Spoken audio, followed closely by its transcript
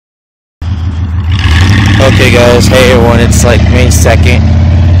Okay guys, hey everyone, it's like May 2nd,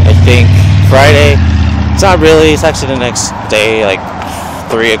 I think, Friday. It's not really, it's actually the next day, like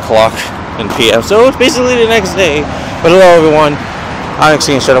 3 o'clock in PM, so it's basically the next day. But hello everyone, I'm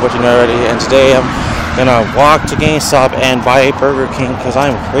actually gonna shut up what you know already, and today I'm gonna walk to GameStop and buy a Burger King, because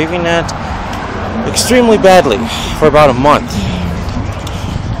I'm craving that extremely badly for about a month.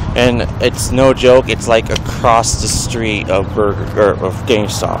 And it's no joke, it's like across the street of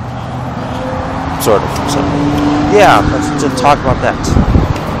GameStop. Sort of. So, yeah, let's just talk about that.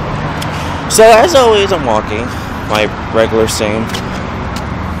 So, as always, I'm walking. My regular same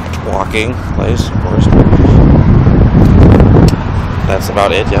walking place, of course. That's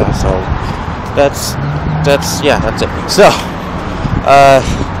about it, yeah. So, that's it. So,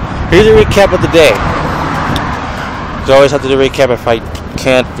 here's a recap of the day. I always have to do a recap if I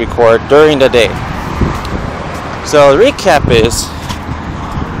can't record during the day. So, the recap is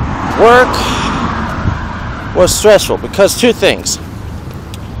work was stressful because two things.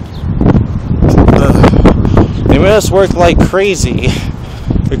 They made us work like crazy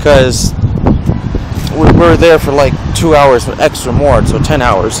because we were there for like 2 hours extra more, so 10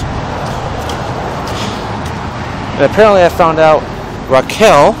 hours. And apparently I found out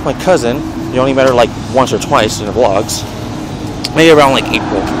Raquel, my cousin, you only met her like once or twice in the vlogs. Maybe around like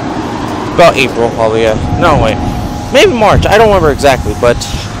April. About April, probably, yeah. No, wait. Maybe March, I don't remember exactly, but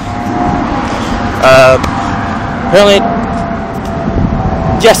apparently,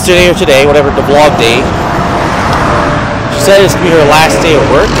 yesterday or today, whatever, the vlog day, she said it's going to be her last day of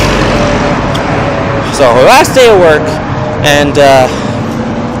work. So, her last day of work, and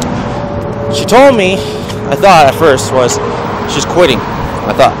she told me, I thought at first was, she's quitting,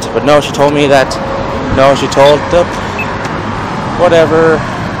 I thought. But no, she told me that, no, she told the, whatever,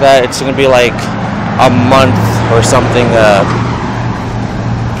 that it's going to be like a month or something,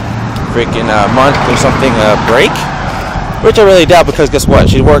 freaking month or something break, which I really doubt, because guess what,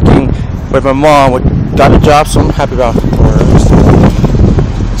 she's working with my mom, got a job, so I'm happy about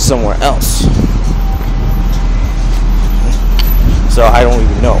her somewhere else. So I don't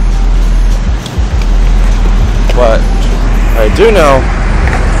even know, but I do know,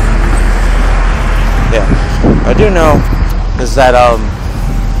 yeah, I do know is that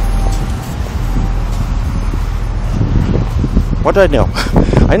what do I know?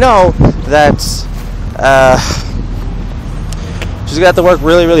 I know that she's gonna have to work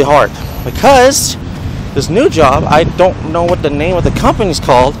really, really hard, because this new job, I don't know what the name of the company's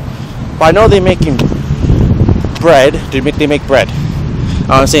called, but I know they're making bread. They make bread.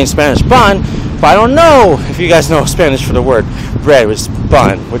 I'm saying Spanish bun, but I don't know if you guys know Spanish for the word bread, which is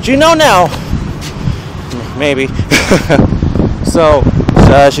bun. Which you know now, maybe. So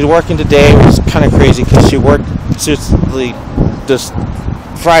she's working today, which is kind of crazy because she worked seriously this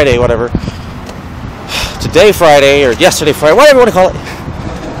Friday, whatever. Today Friday, or yesterday Friday, whatever you want to call it.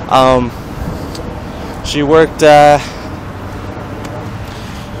 She worked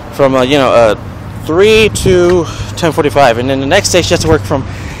from 3 to 10:45, and then the next day she has to work from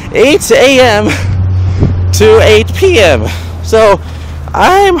 8 a.m. to 8 p.m. So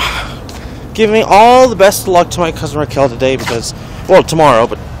I'm giving all the best of luck to my cousin Raquel today, because, well, tomorrow,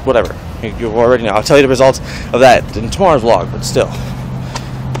 but whatever. You already know. I'll tell you the results of that in tomorrow's vlog, but still,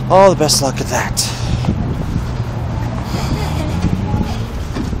 all the best luck at that.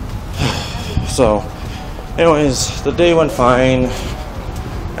 So, anyways, the day went fine.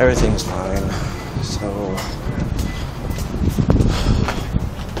 Everything's fine. So,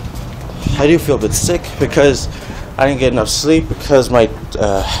 I do feel a bit sick because I didn't get enough sleep, because my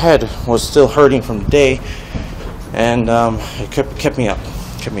head was still hurting from the day, and it kept me up.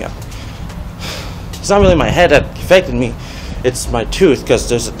 It's not really my head that affected me, it's my tooth, because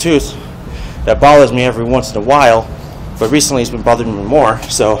there's a tooth that bothers me every once in a while, but recently it's been bothering me more,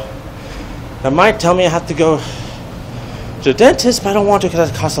 so that might tell me I have to go to the dentist, but I don't want to,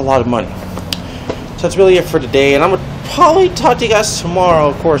 because that costs a lot of money. So that's really it for today, and I'm going to probably talk to you guys tomorrow,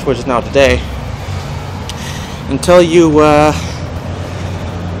 of course, which is now today, and tell you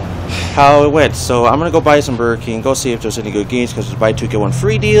how it went. So I'm going to go buy some Burger King, go see if there's any good games, because it's a buy 2 get 1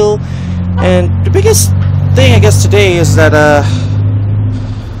 free deal. And the biggest thing, I guess, today is that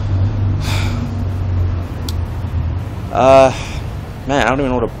man, I don't even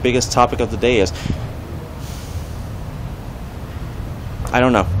know what the biggest topic of the day is. I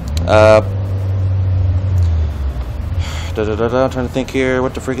don't know. I'm trying to think here.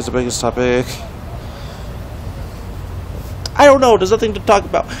 What the freak is the biggest topic? I don't know. There's nothing to talk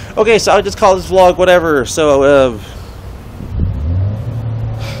about. Okay, so I'll just call this vlog whatever. So,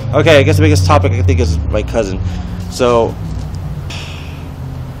 okay, I guess the biggest topic I think is my cousin. So,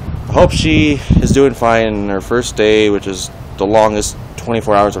 I hope she is doing fine in her first day, which is the longest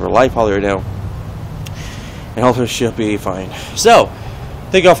 24 hours of her life probably right now. And hopefully she'll be fine. So,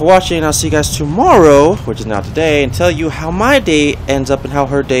 thank you all for watching. I'll see you guys tomorrow, which is not today, and tell you how my day ends up and how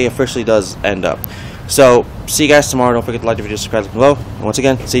her day officially does end up. So, see you guys tomorrow. Don't forget to like the video, subscribe below. And once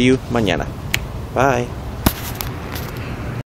again, see you mañana. Bye.